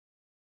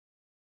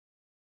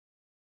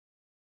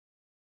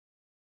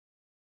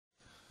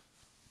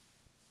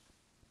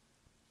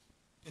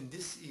In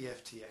this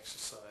EFT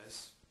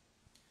exercise,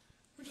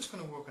 we're just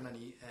going to work on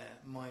any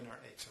minor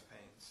aches or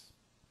pains.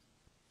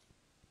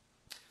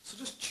 So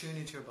just tune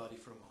into your body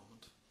for a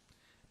moment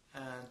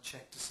and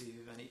check to see if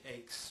you have any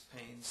aches,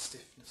 pains,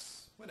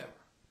 stiffness, whatever.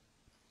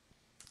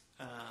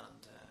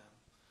 And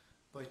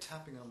by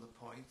tapping on the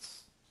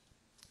points,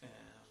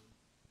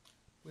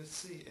 we'll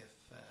see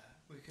if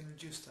we can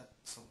reduce that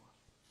somewhat.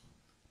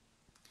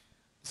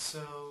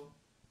 So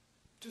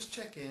just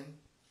check in,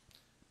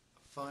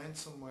 find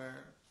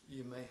somewhere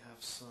you may have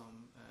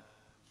some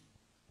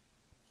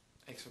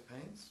aches or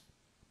pains.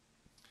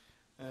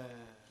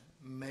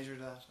 Measure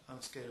that on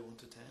a scale of 1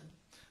 to 10.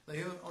 Now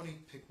you only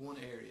pick one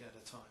area at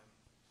a time.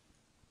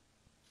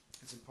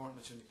 It's important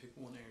that you only pick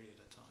one area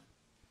at a time.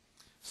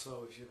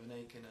 So if you have an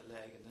ache in a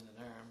leg and then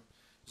an arm,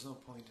 there's no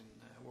point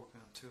in working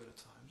on two at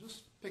a time.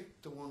 Just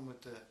pick the one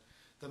with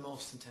the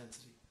most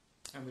intensity,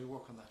 and we'll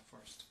work on that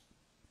first.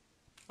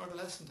 Or the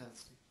less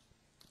intensity,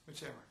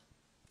 whichever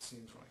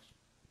seems right.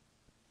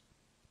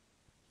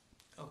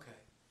 Okay,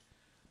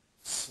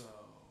 so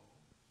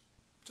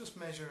just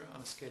measure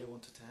on a scale of 1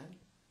 to 10,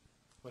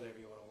 whatever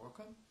you want to work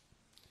on.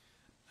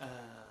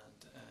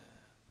 And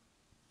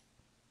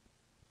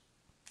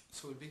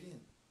so we'll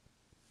begin.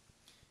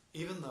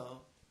 Even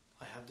though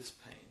I have this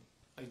pain,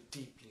 I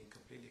deeply and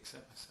completely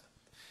accept myself.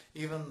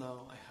 Even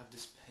though I have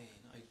this pain,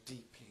 I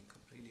deeply and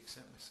completely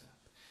accept myself.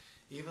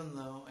 Even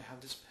though I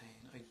have this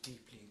pain, I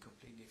deeply and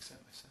completely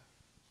accept myself.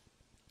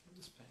 I have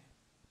this pain,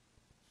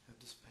 I have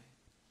this pain,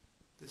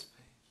 this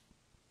pain,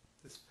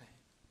 this pain,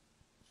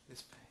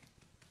 this pain,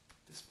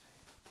 this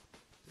pain,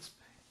 this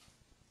pain,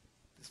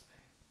 this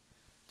pain.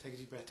 Take a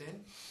deep breath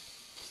in.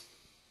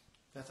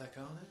 Let that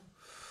go now.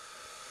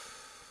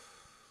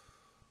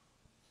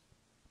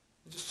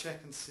 And just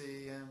check and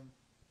see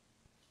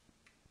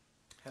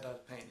how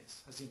that pain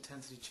is. Has the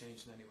intensity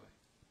changed in any way?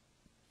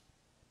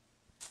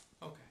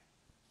 Okay.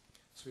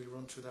 So we'll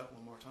run through that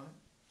one more time.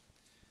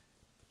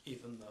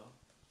 Even though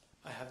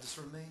I have this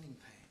remaining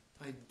pain,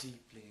 I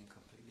deeply and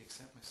completely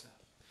accept myself.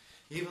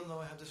 Even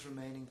though I have this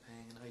remaining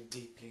pain, I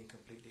deeply and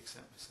completely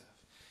accept myself.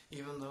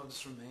 Even though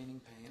this remaining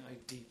pain, I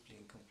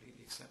deeply and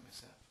completely accept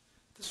myself.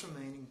 This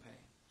remaining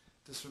pain,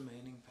 this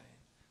remaining pain,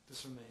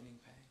 this remaining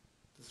pain,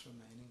 this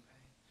remaining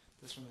pain,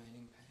 this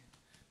remaining pain,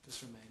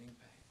 this remaining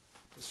pain,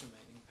 this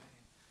remaining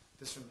pain,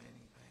 this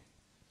remaining pain.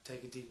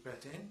 Take a deep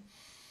breath in.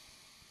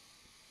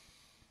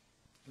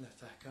 Let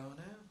that go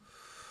now.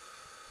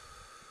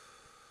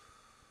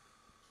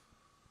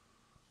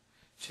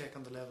 Check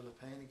on the level of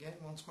pain again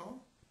once more.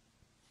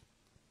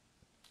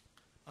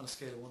 On a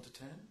scale of 1 to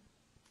 10,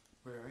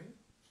 where are you?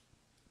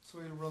 So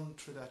we'll run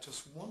through that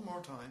just one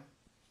more time.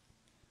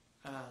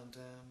 And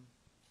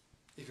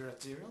if you're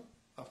at 0,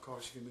 of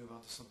course you can move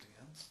on to something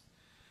else.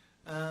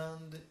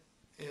 And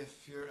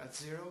if you're at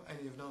 0 and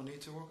you have no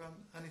need to work on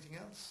anything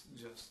else,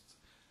 just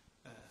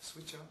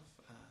switch off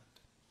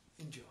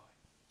and enjoy.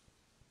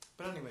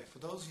 But anyway, for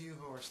those of you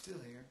who are still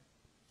here,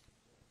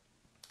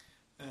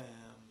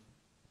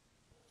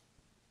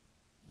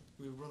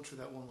 we'll run through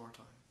that one more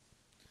time.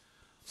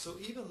 So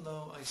even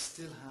though I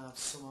still have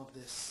some of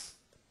this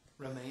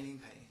remaining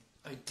pain,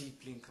 I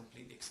deeply and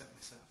completely accept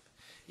myself.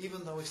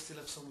 Even though I still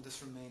have some of this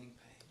remaining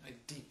pain, I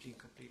deeply and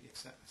completely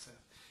accept myself.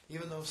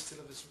 Even though I still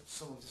have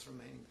some of this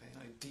remaining pain,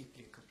 I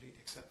deeply and completely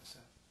accept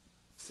myself.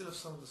 Still have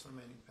some of this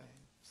remaining pain.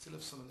 Still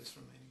have some of this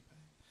remaining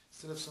pain.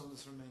 Still have some of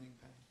this remaining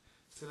pain.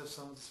 Still have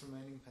some of this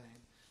remaining pain.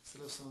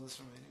 Still have some of this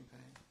remaining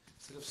pain.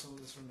 Still have some of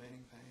this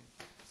remaining pain.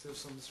 Still have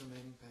some of this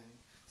remaining pain.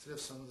 Still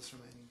have some of this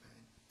remaining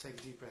pain. Take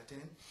a deep breath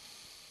in.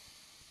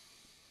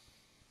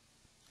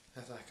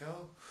 Let that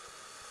go.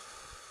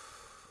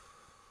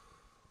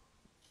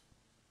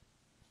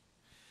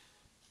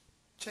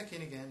 Check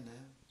in again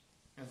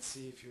now and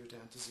see if you're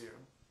down to 0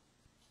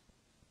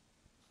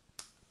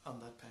 on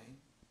that pain.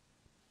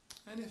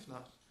 And if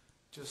not,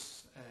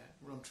 just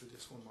run through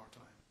this one more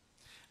time.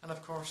 And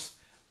of course,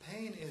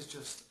 pain is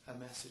just a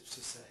message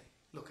to say,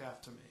 look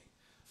after me.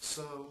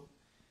 So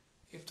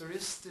if there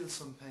is still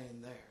some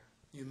pain there,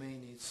 you may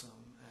need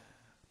some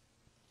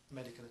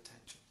medical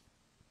attention.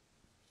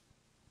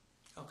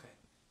 Okay,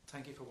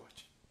 thank you for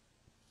watching.